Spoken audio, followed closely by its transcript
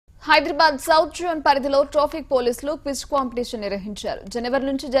Hyderabad south zone పరిధిలో traffic పోలీసులు quiz competition నిర్వహించారు. జనవరి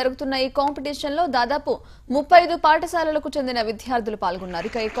నుంచి జరుగుతున్న ఈ కాంపిటీషన్ లో దాదాపు 35 పాఠశాలలకు చెందిన విద్యార్థులు పాల్గొన్నారు.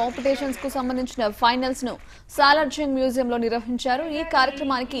 ఇక ఈ కాంపిటీషన్స్ కు సంబంధించిన ఫైనల్స్ ను సాలార్జంగ్ మ్యూజియంలో నిర్వహించారు. ఈ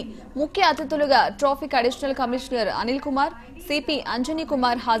కార్యక్రమానికి ముఖ్య అతిథులుగా traffic additional commissioner Anil Kumar, CP Anjani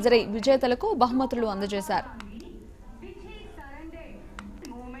Kumar హాజరై విజేతలకు బహుమతులు అందజేశారు.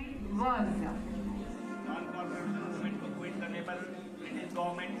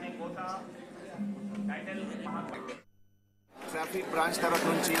 ట్రాఫిక్ బ్రాంచ్ తరఫు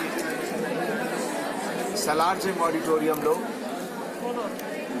నుంచి సలార్జంగ్ ఆడిటోరియంలో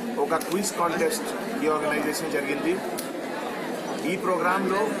ఒక క్విజ్ కాంటెస్ట్ ఈ ఆర్గనైజేషన్ జరిగింది. ఈ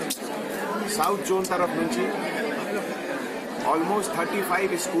ప్రోగ్రాంలో సౌత్ జోన్ తరఫు నుంచి almost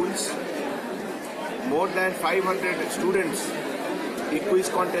 35 schools, more than 500 students ఈ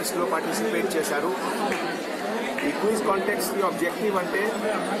క్విజ్ కాంటెస్ట్లో పార్టిసిపేట్ చేశారు. ఈ క్విజ్ కాంటెస్ట్ కి ఆబ్జెక్టివ్ అంటే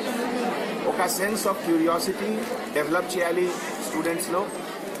ఒక సెన్స్ ఆఫ్ క్యూరియాసిటీ డెవలప్ చేయాలి స్టూడెంట్స్లో.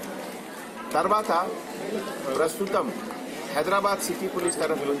 తర్వాత ప్రస్తుతం హైదరాబాద్ సిటీ పోలీస్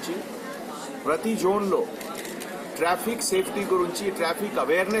తరఫు నుంచి ప్రతి జోన్లో ట్రాఫిక్ సేఫ్టీ గురించి ట్రాఫిక్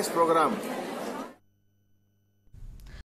అవేర్నెస్ ప్రోగ్రామ్